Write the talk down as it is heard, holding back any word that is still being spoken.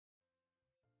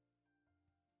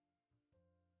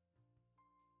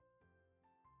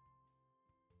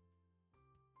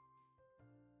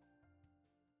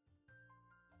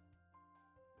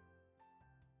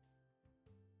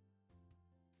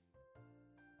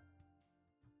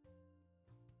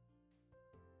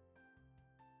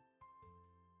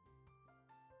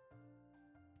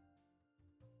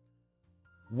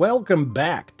Welcome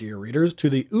back, dear readers, to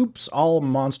the Oops All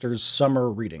Monsters Summer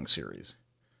Reading Series.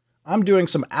 I'm doing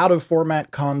some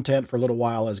out-of-format content for a little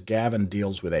while as Gavin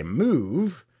deals with a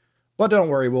move, but don't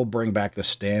worry, we'll bring back the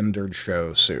standard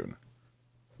show soon.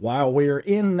 While we're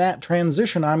in that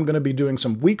transition, I'm going to be doing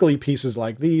some weekly pieces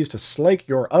like these to slake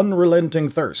your unrelenting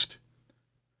thirst.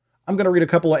 I'm going to read a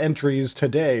couple of entries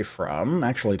today from,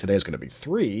 actually today's going to be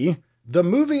 3, The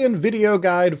Movie and Video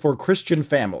Guide for Christian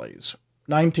Families,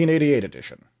 1988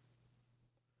 edition.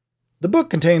 The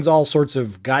book contains all sorts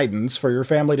of guidance for your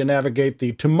family to navigate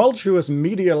the tumultuous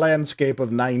media landscape of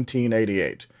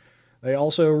 1988. They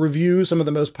also review some of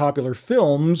the most popular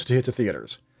films to hit the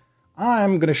theaters.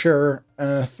 I'm going to share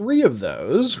 3 of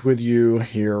those with you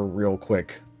here real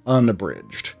quick,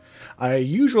 unabridged. I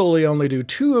usually only do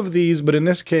 2 of these, but in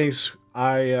this case,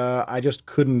 I just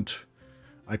couldn't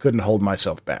hold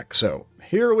myself back. So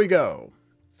here we go.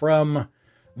 From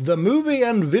The Movie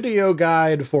and Video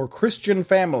Guide for Christian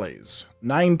Families,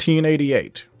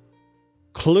 1988.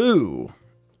 Clue,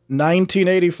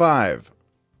 1985.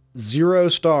 0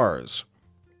 stars.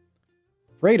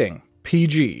 Rating,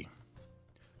 PG.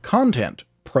 Content,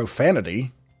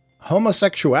 profanity,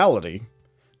 homosexuality,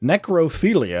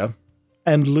 necrophilia,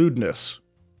 and lewdness.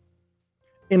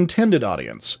 Intended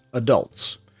audience,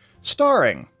 adults.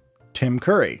 Starring, Tim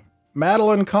Curry,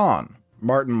 Madeline Kahn,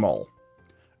 Martin Mull.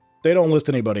 They don't list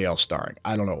anybody else starring.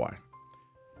 I don't know why.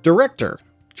 Director,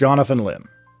 Jonathan Lynn.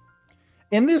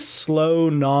 In this slow,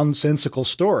 nonsensical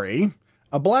story,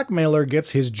 a blackmailer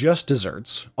gets his just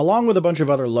desserts, along with a bunch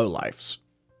of other lowlifes.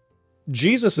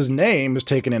 Jesus' name is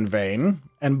taken in vain,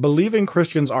 and believing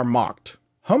Christians are mocked.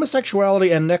 Homosexuality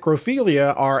and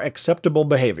necrophilia are acceptable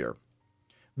behavior.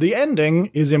 The ending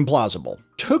is implausible.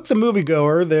 To the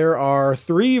moviegoer, there are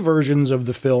 3 versions of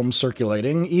the film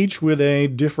circulating, each with a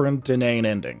different inane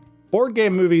ending. Board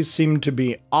game movies seem to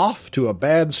be off to a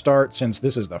bad start since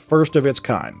this is the first of its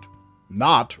kind.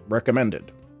 Not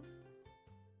recommended.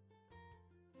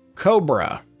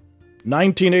 COBRA,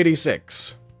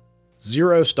 1986.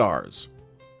 0 stars.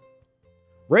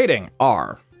 Rating,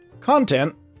 R.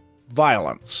 Content,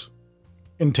 violence.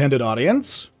 Intended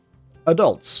audience,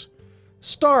 adults.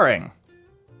 Starring,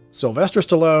 Sylvester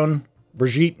Stallone,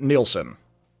 Brigitte Nielsen.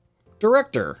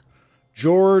 Director,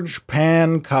 George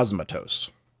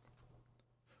Pankosmatos.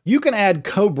 You can add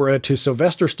COBRA to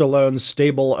Sylvester Stallone's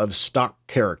stable of stock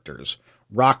characters,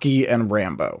 Rocky and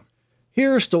Rambo.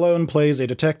 Here, Stallone plays a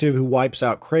detective who wipes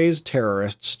out crazed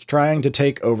terrorists trying to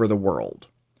take over the world.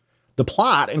 The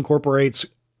plot incorporates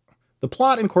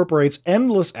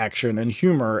endless action and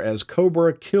humor as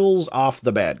COBRA kills off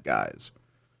the bad guys.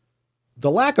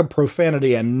 The lack of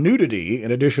profanity and nudity,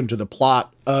 in addition to the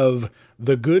plot of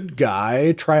the good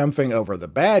guy triumphing over the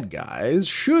bad guys,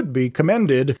 should be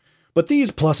commended, but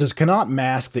these pluses cannot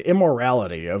mask the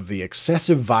immorality of the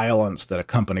excessive violence that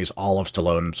accompanies all of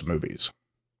Stallone's movies.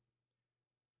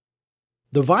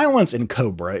 The violence in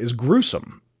COBRA is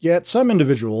gruesome, yet some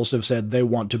individuals have said they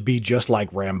want to be just like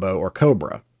Rambo or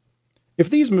COBRA. If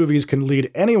these movies can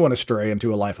lead anyone astray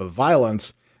into a life of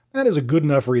violence, that is a good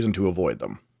enough reason to avoid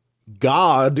them.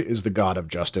 God is the God of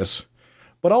justice,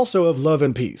 but also of love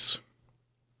and peace.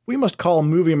 We must call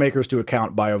movie makers to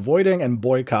account by avoiding and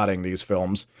boycotting these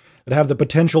films that have the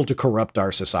potential to corrupt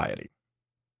our society.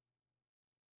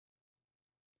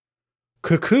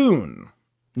 COCOON,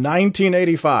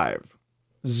 1985.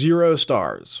 0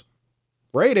 stars.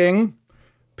 Rating,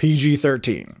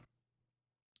 PG-13.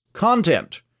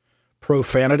 Content,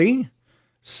 profanity,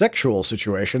 sexual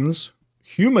situations,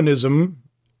 humanism,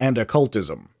 and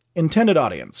occultism. Intended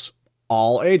audience,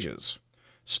 all ages.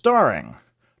 Starring,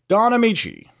 Don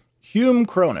Amici, Hume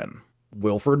Cronin,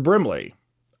 Wilford Brimley.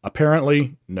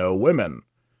 Apparently, no women.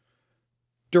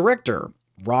 Director,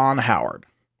 Ron Howard.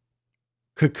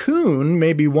 COCOON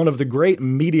may be one of the great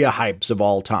media hypes of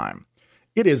all time.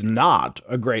 It is not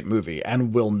a great movie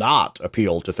and will not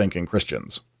appeal to thinking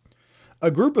Christians. A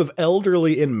group of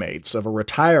elderly inmates of a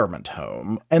retirement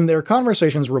home, and their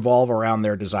conversations revolve around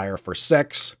their desire for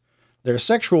sex, their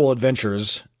sexual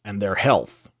adventures, and their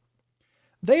health.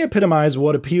 They epitomize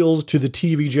what appeals to the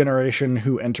TV generation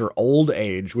who enter old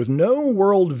age with no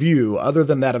worldview other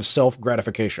than that of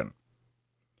self-gratification.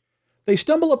 They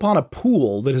stumble upon a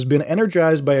pool that has been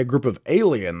energized by a group of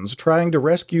aliens trying to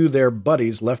rescue their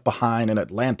buddies left behind in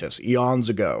Atlantis eons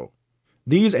ago.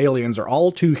 These aliens are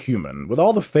all too human, with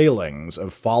all the failings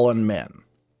of fallen men.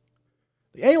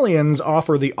 The aliens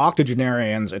offer the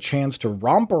octogenarians a chance to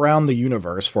romp around the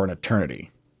universe for an eternity.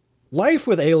 Life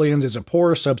with aliens is a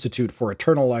poor substitute for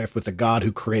eternal life with the God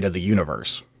who created the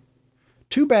universe.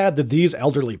 Too bad that these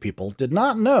elderly people did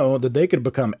not know that they could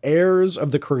become heirs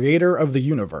of the creator of the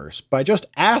universe by just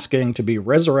asking to be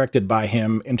resurrected by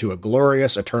him into a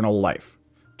glorious eternal life.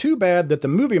 Too bad that the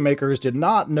movie makers did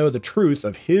not know the truth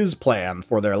of his plan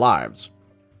for their lives.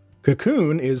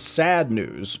 Cocoon is sad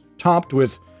news, topped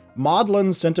with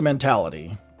maudlin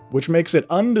sentimentality, which makes it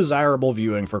undesirable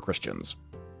viewing for Christians.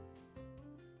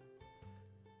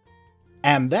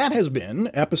 And that has been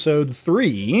episode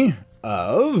 3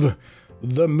 of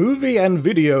The Movie and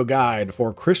Video Guide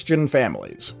for Christian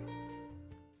Families.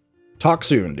 Talk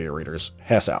soon, dear readers.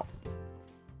 Hess out.